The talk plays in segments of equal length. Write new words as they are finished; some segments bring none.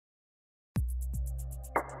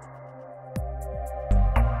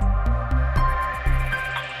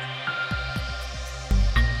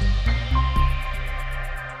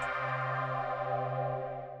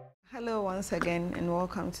once again and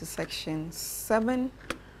welcome to section 7,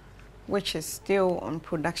 which is still on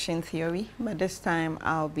production theory, but this time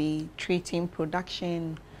I'll be treating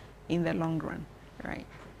production in the long run, right?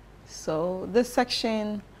 So this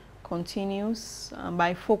section continues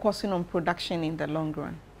by focusing on production in the long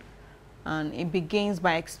run. And it begins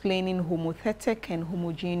by explaining homothetic and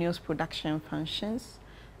homogeneous production functions,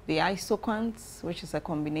 the isoquants, which is a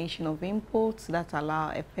combination of inputs that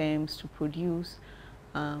allow firms to produce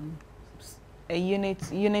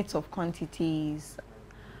units of quantities,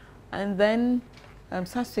 and then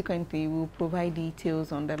subsequently we'll provide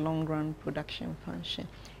details on the long run production function.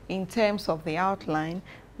 In terms of the outline,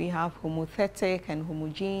 we have homothetic and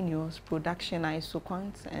homogeneous production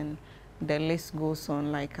isoquants, and the list goes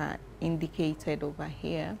on like I indicated over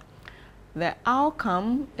here. The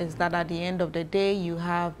outcome is that at the end of the day, you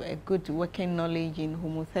have a good working knowledge in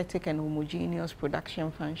homothetic and homogeneous production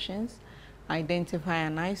functions, identify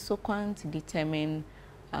an isoquant, determine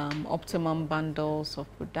optimum bundles of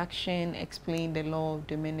production, explain the law of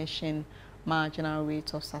diminishing marginal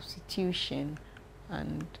rate of substitution,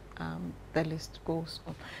 and the list goes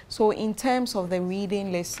on. So in terms of the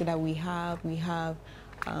reading list that we have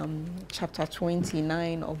chapter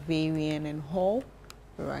 29 of Varian and Hall,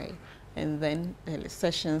 right? And then the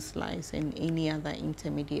session slides and any other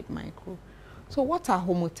intermediate micro. So what are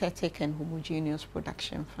homothetic and homogeneous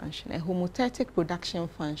production function? A homothetic production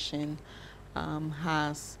function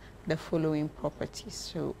has the following properties.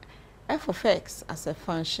 So f of x as a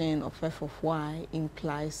function of f of y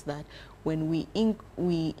implies that when we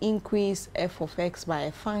increase f of x by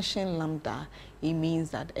a function lambda, it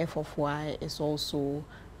means that f of y is also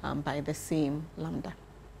by the same lambda,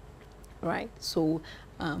 right? So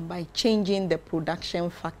by changing the production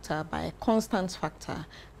factor by a constant factor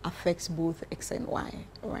affects both x and y,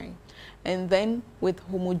 right? And then with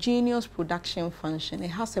homogeneous production function, it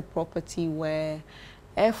has a property where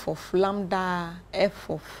f of lambda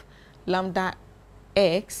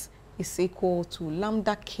x is equal to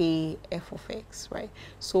lambda k f of x, right?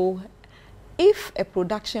 So if a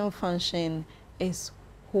production function is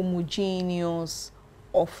homogeneous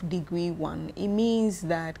of degree 1, it means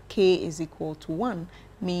that k is equal to 1,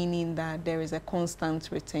 meaning that there is a constant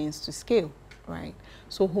returns to scale, right?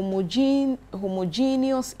 So homogeneous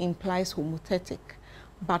implies homothetic,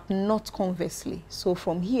 but not conversely. So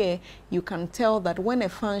from here, you can tell that when a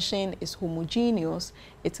function is homogeneous,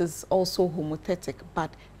 it is also homothetic,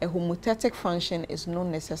 but a homothetic function is not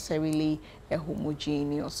necessarily a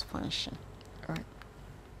homogeneous function, right?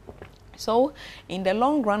 So in the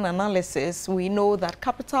long run analysis, we know that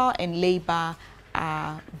capital and labor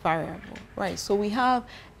are variable, right? So we have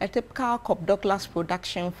a typical Cobb-Douglas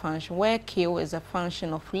production function where Q is a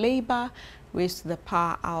function of labor raised to the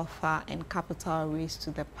power alpha and capital raised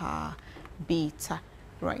to the power beta,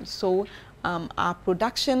 right? So our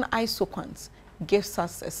production isoquants gives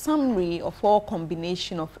us a summary of all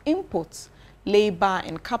combination of inputs, labor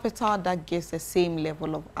and capital, that gives the same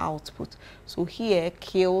level of output. So here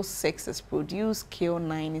Q6 is produced,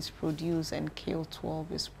 Q9 is produced, and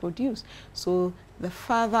Q12 is produced. So the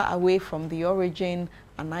farther away from the origin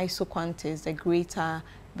an isoquant is, the greater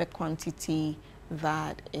the quantity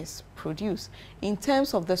that is produced. In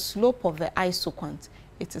terms of the slope of the isoquant,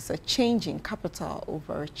 it is a change in capital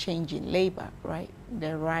over a change in labor, right?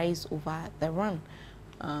 The rise over the run.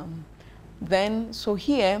 So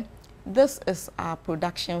here, this is our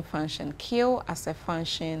production function, Q as a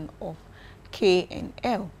function of K and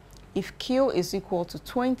L. If Q is equal to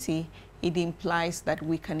 20, it implies that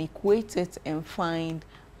we can equate it and find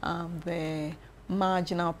the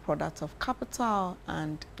marginal product of capital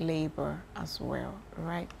and labor as well,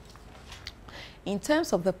 right? In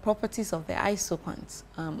terms of the properties of the isoquants,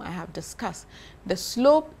 I have discussed, the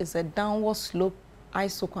slope is a downward slope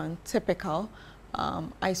isoquant, typical.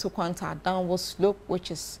 Isoquants are downward slope, which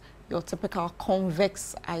is your typical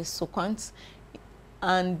convex isoquants,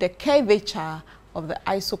 and the curvature of the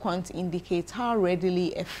isoquant indicates how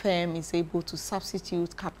readily a firm is able to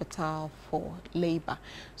substitute capital for labor.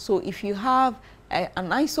 So if you have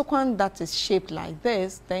an isoquant that is shaped like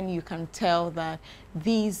this, then you can tell that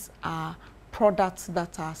these are products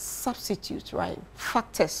that are substitutes, right?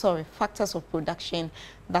 Factors of production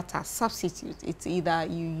that are substitutes. It's either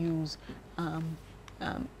you use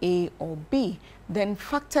A or B. Then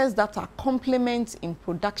factors that are complements in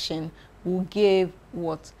production will give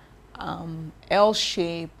what?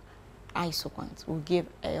 L-shaped isoquants. Will give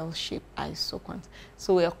L-shaped isoquants.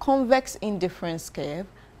 So a convex indifference curve,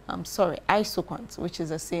 isoquants, which is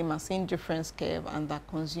the same as indifference curve under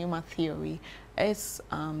consumer theory. is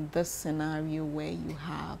this scenario where you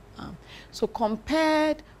have, so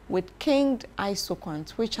compared with kinged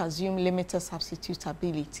isoquants, which assume limited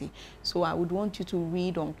substitutability. So I would want you to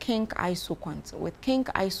read on king isoquants. With king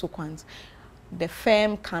isoquants, the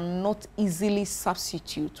firm cannot easily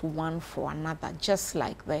substitute one for another, just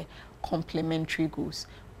like the complementary goes.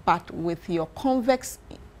 But with your convex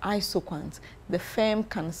isoquants, the firm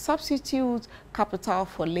can substitute capital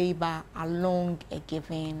for labor along a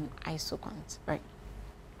given isoquant, right?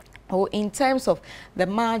 Or in terms of the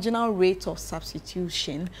marginal rate of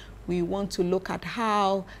substitution, we want to look at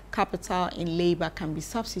how capital and labor can be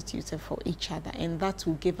substituted for each other, and that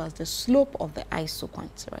will give us the slope of the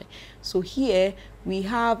isoquant, right? So here we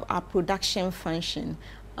have our production function,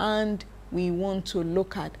 and we want to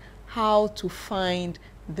look at how to find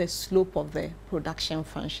the slope of the production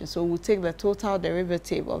function. So we'll take the total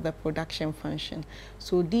derivative of the production function.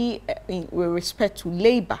 So d with respect to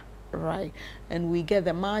labor, right? And we get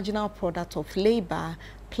the marginal product of labor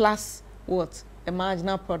plus what? The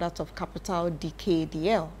marginal product of capital dk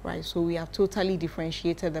dl, right? So we have totally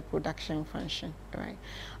differentiated the production function, right?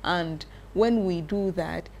 And when we do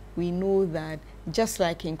that, we know that just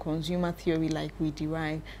like in consumer theory, like we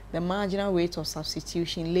derived, the marginal rate of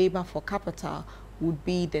substitution, labor for capital, would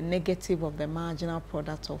be the negative of the marginal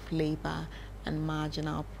product of labor and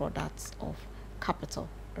marginal products of capital,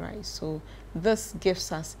 right? So this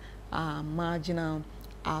gives us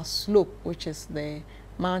our slope, which is the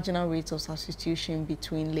marginal rate of substitution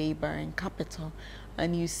between labor and capital.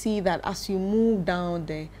 And you see that as you move down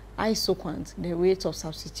the isoquant, the rate of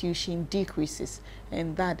substitution decreases,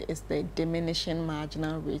 and that is the diminishing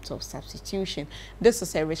marginal rate of substitution. This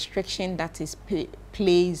is a restriction that is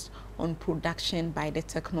placed on production by the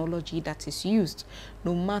technology that is used.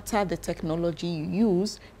 No matter the technology you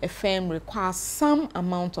use, a firm requires some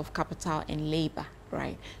amount of capital and labor,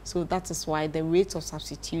 right? So that is why the rate of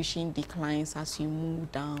substitution declines as you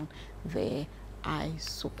move down the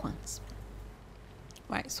isoquants.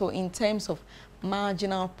 Right, so in terms of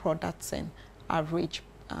marginal products and average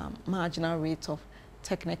marginal rate of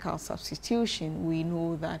technical substitution, we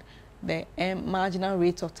know that the marginal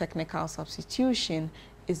rate of technical substitution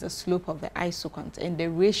is the slope of the isoquant, and the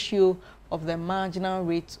ratio of the marginal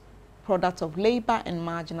rate product of labor and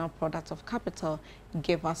marginal product of capital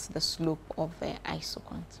give us the slope of the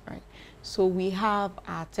isoquant, right? So we have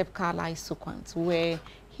our typical isoquant, where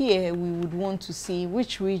here we would want to see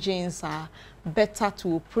which regions are better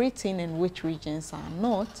to operate in and which regions are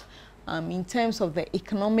not. In terms of the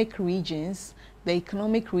economic regions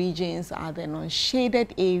are the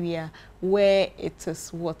non-shaded area where it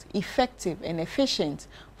is what effective and efficient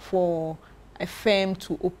for a firm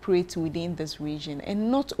to operate within this region and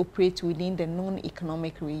not operate within the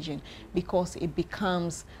non-economic region, because it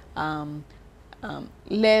becomes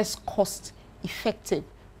less cost effective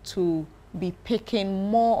to be picking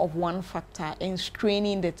more of one factor and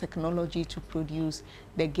straining the technology to produce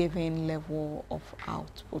the given level of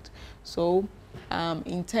output. So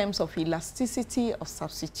in terms of elasticity of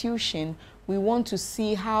substitution, we want to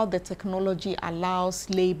see how the technology allows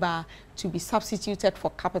labor to be substituted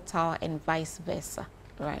for capital and vice versa,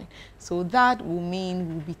 right? So that will mean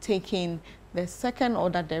we'll be taking the second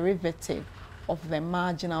order derivative of the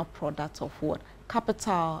marginal product of what?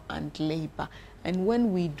 Capital and labor. And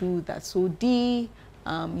when we do that, so D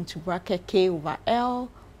into bracket K over L,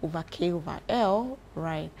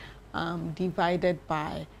 right, divided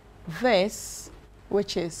by this,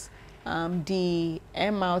 which is the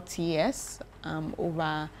MRTS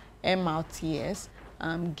over MRTS,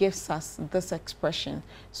 gives us this expression.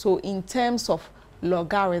 So in terms of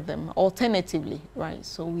logarithm, alternatively, right,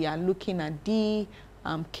 so we are looking at D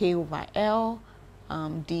K over L,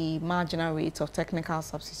 the marginal rate of technical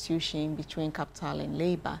substitution between capital and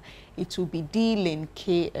labor. It will be D ln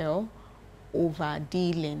KL over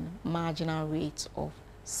D ln marginal rate of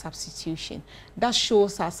substitution. That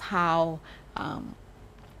shows us how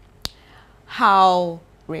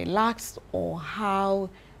relaxed or how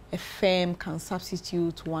a firm can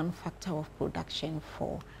substitute one factor of production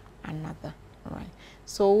for another, right?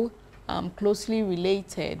 So closely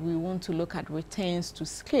related, we want to look at returns to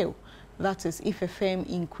scale. That is, if a firm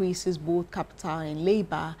increases both capital and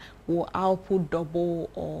labor, will output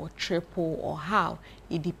double or triple, or how?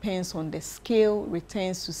 It depends on the scale,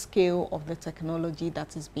 returns to scale of the technology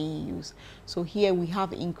that is being used. So here we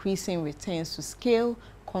have increasing returns to scale,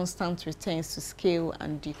 constant returns to scale,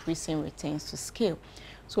 and decreasing returns to scale.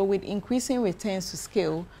 So with increasing returns to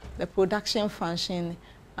scale, the production function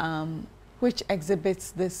which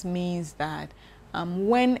exhibits this means that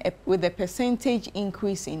with a percentage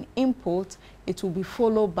increase in input, it will be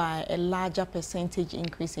followed by a larger percentage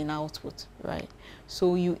increase in output, right?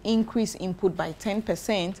 So you increase input by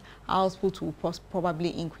 10%, output will probably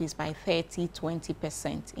increase by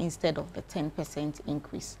 30–20% instead of the 10%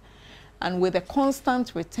 increase. And with a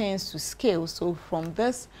constant returns to scale, so from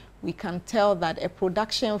this we can tell that a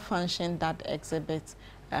production function that exhibits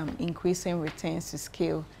increasing returns to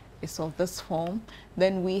scale is of this form.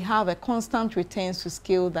 Then we have a constant returns to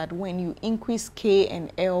scale that when you increase K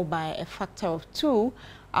and L by a factor of 2,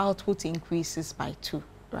 output increases by 2,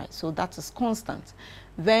 right? So that is constant.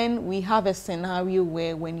 Then we have a scenario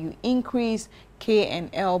where when you increase K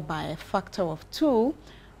and L by a factor of 2,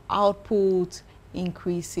 output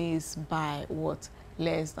increases by what?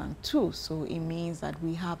 Less than 2. So it means that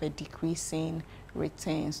we have a decreasing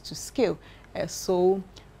returns to scale.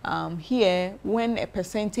 Here, when a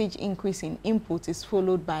percentage increase in input is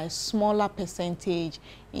followed by a smaller percentage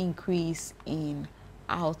increase in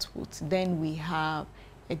output, then we have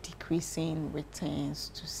a decreasing returns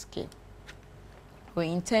to scale. But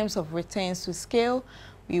in terms of returns to scale,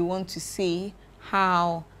 we want to see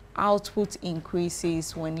how output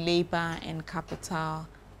increases when labor and capital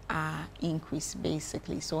are increased,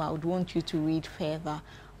 basically. So I would want you to read further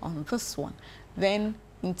on this one. Then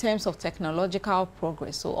in terms of technological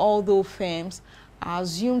progress, so although firms are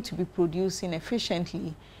assumed to be producing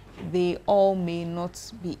efficiently, they all may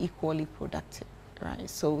not be equally productive, right?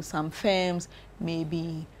 So some firms may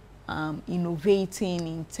be innovating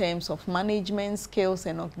in terms of management skills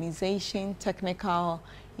and organization, technical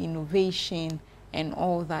innovation, and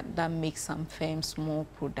all that makes some firms more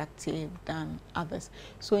productive than others.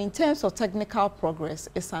 So in terms of technical progress,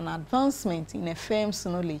 it's an advancement in a firm's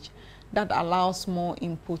knowledge that allows more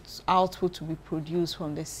output to be produced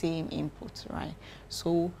from the same input, right?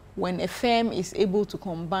 So when a firm is able to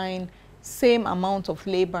combine same amount of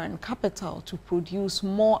labor and capital to produce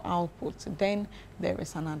more output, then there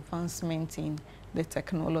is an advancement in the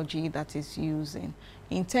technology that is using.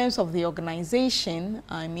 In terms of the organization,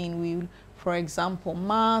 I mean, for example,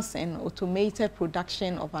 mass and automated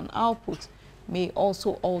production of an output may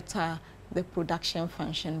also alter the production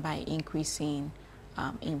function by increasing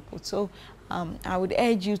input. So I would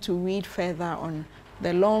urge you to read further on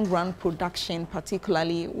the long-run production,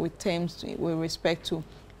 particularly with respect to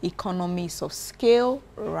economies of scale,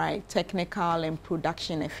 right, technical and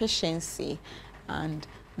production efficiency, and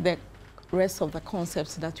the rest of the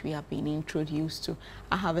concepts that we have been introduced to.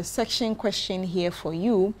 I have a section question here for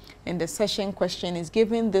you, and the section question is: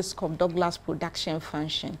 given this Cobb-Douglas production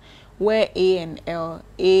function, where A and L,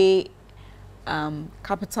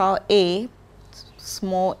 capital A,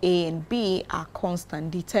 small a and b are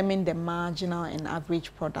constant, determine the marginal and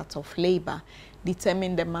average product of labor,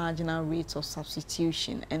 determine the marginal rate of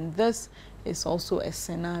substitution. And this is also a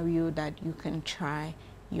scenario that you can try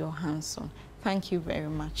your hands on. Thank you very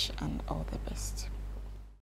much and all the best.